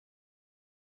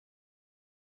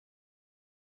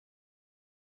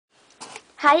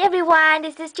Hi everyone,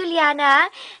 this is Juliana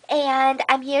and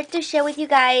I'm here to share with you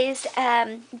guys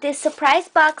this surprise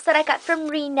box that I got from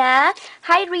Rina.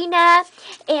 Hi Rina,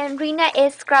 and Rina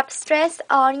is ScrapStress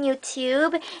on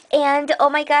YouTube, and oh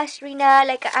my gosh Rina,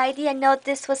 like I didn't know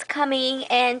this was coming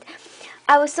and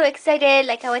I was so excited.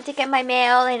 Like I went to get my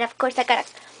mail and of course I got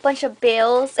a bunch of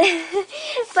bills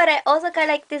but I also got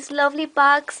like this lovely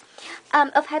box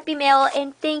of Happy Mail,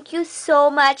 and thank you so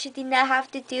much. You did not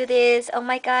have to do this. Oh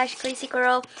my gosh, crazy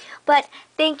girl. But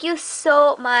thank you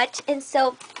so much. And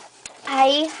so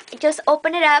I just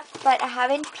opened it up, but I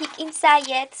haven't peeked inside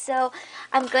yet, so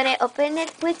I'm gonna open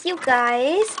it with you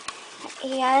guys.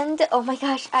 And oh my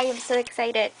gosh, I am so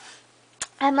excited.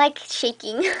 I'm like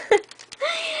shaking.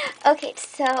 Okay,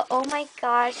 so oh my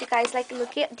gosh, you guys, like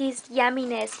look at this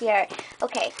yumminess here.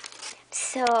 Okay,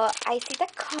 so I see the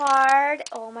card.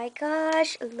 Oh my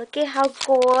gosh, look at how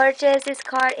gorgeous this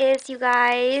card is, you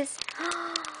guys.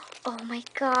 Oh my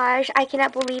gosh, I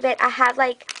cannot believe it. I have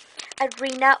like a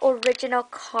Rina original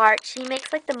card. She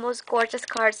makes like the most gorgeous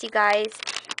cards, you guys.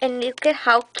 And look at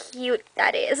how cute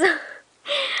that is.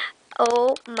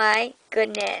 Oh my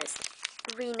goodness.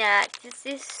 Rina, this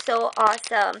is so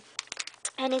awesome.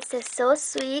 And it's just so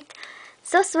sweet.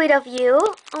 So sweet of you.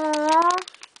 Aww.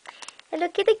 And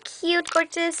look at the cute,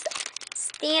 gorgeous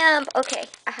stamp. Okay,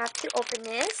 I have to open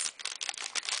this.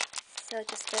 So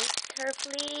just very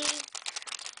carefully.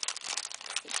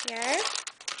 See here.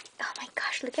 Oh my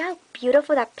gosh, look at how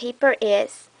beautiful that paper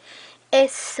is.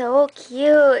 It's so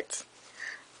cute.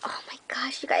 Oh my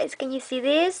gosh, you guys, can you see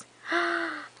this?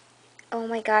 Oh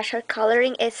my gosh, her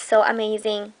coloring is so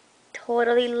amazing.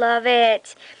 Totally love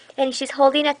it. And she's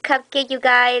holding a cupcake, you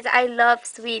guys. I love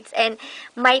sweets, and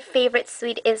my favorite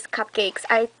sweet is cupcakes.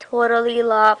 I totally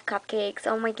love cupcakes.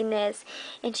 Oh my goodness.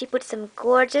 And she put some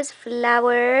gorgeous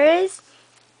flowers.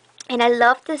 And I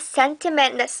love the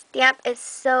sentiment. The stamp is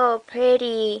so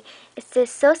pretty. It's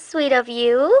just so sweet of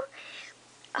you.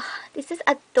 Oh, this is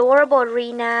adorable,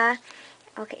 Rina.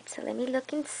 Okay, so let me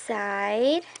look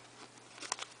inside.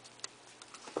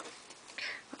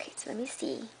 Okay, so let me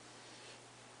see.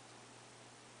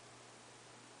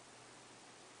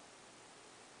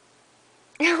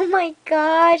 Oh my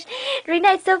gosh.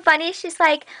 Rina, it's so funny. She's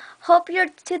like, hope your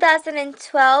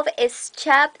 2012 is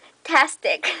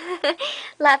chaptastic.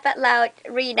 Laugh out loud,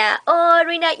 Rina. Oh,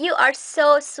 Rina, you are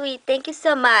so sweet. Thank you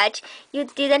so much. You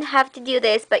didn't have to do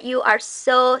this, but you are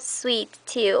so sweet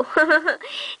too.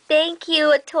 Thank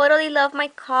you. Totally love my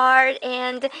card.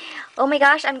 And oh my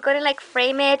gosh, I'm gonna like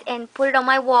frame it and put it on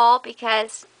my wall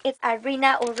because it's a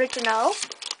Rina original.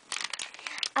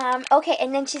 Okay,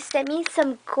 and then she sent me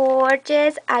some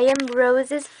gorgeous I Am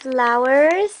Roses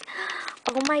flowers.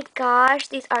 Oh my gosh,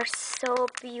 these are so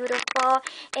beautiful.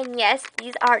 And yes,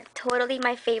 these are totally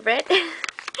my favorite.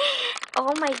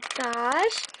 Oh my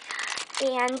gosh.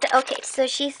 And okay, so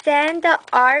she sent the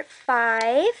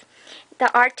R5,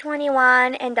 the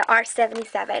R21, and the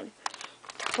R77.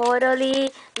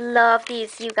 Totally love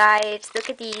these, you guys. Look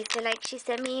at these. They're like, she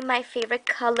sent me my favorite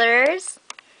colors.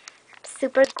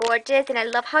 Super gorgeous, and I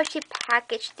love how she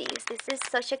packaged these. This is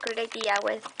such a great idea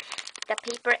with the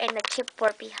paper and the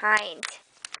chipboard behind.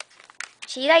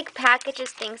 She like packages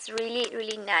things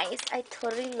really nice. I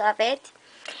totally love it.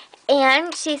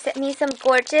 And she sent me some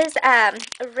gorgeous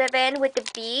ribbon with the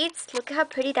beads. Look at how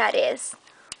pretty that is.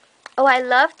 Oh, I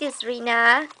love this,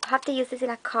 Rina. I'll have to use this in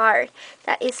a card.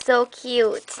 That is so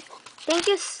cute. Thank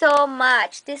you so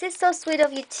much. This is so sweet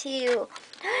of you too.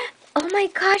 Oh my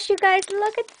gosh, you guys,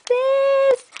 look at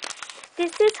this.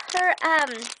 This is her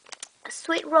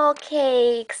sweet roll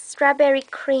cake, strawberry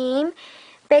cream,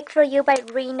 baked for you by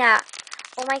Rina.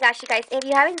 Oh my gosh, you guys, if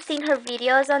you haven't seen her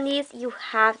videos on these, you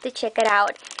have to check it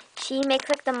out. She makes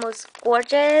like the most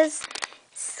gorgeous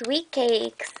sweet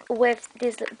cakes with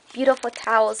these beautiful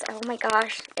towels. Oh my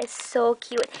gosh, it's so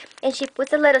cute. And she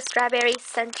puts a little strawberry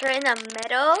center in the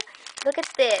middle. Look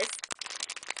at this.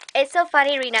 It's so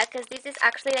funny, Rina, because this is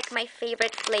actually like my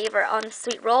favorite flavor on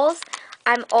sweet rolls.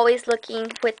 I'm always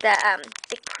looking with the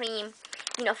cream,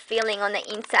 you know, filling on the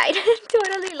inside.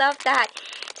 Totally love that.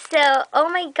 So, oh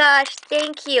my gosh,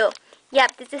 thank you.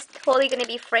 Yep, this is totally going to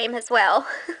be framed as well.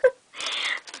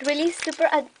 Really super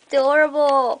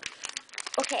adorable.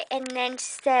 Okay, and then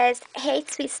she says, hey,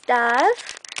 sweet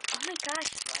stuff. Oh my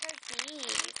gosh, what are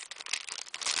these?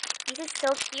 This is so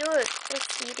cute. So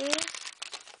sweetie.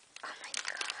 Oh my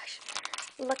gosh.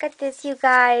 Look at this, you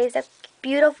guys. A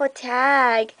beautiful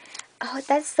tag. Oh,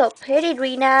 that's so pretty,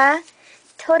 Rina.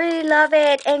 Totally love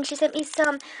it. And she sent me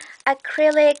some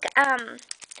acrylic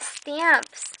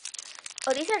stamps.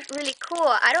 Oh, these are really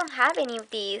cool. I don't have any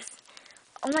of these.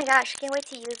 Oh my gosh, can't wait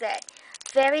to use it.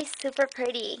 Very super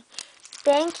pretty.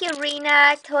 Thank you,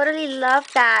 Rina. Totally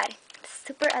love that.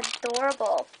 Super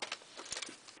adorable.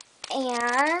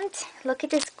 And look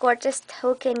at this gorgeous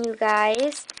token, you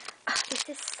guys. Oh, this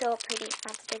is so pretty.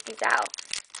 I'll take these out.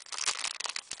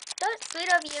 So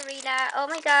sweet of you, Rina. Oh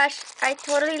my gosh. I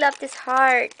totally love this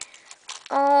heart.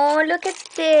 Oh, look at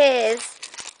this.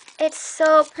 It's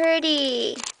so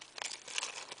pretty.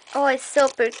 Oh, it's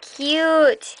super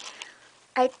cute.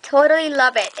 I totally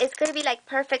love it. It's going to be like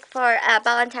perfect for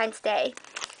Valentine's Day.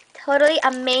 Totally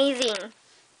amazing.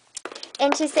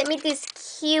 And she sent me these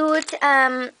cute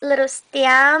little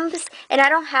stamps. And I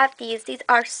don't have these. These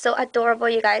are so adorable,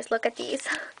 you guys. Look at these.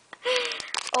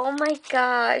 Oh my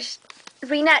gosh.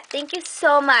 Rina, thank you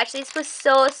so much. This was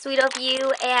so sweet of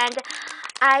you. And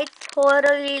I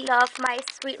totally love my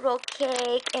sweet roll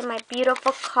cake and my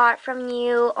beautiful card from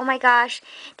you. Oh my gosh.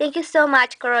 Thank you so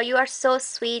much, girl. You are so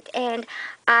sweet. And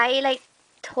I like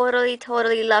totally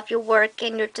love your work.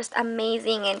 And you're just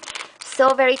amazing. And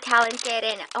so very talented.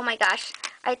 And oh my gosh.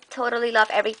 I totally love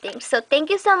everything. So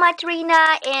thank you so much,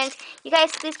 Rina. And you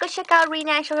guys, please go check out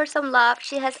Rina and show her some love.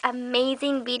 She has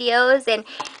amazing videos and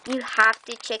you have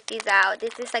to check these out.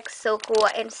 This is like so cool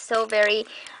and so very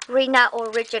Rina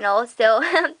original. So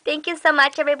thank you so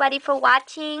much, everybody, for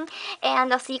watching.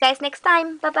 And I'll see you guys next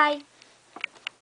time. Bye-bye.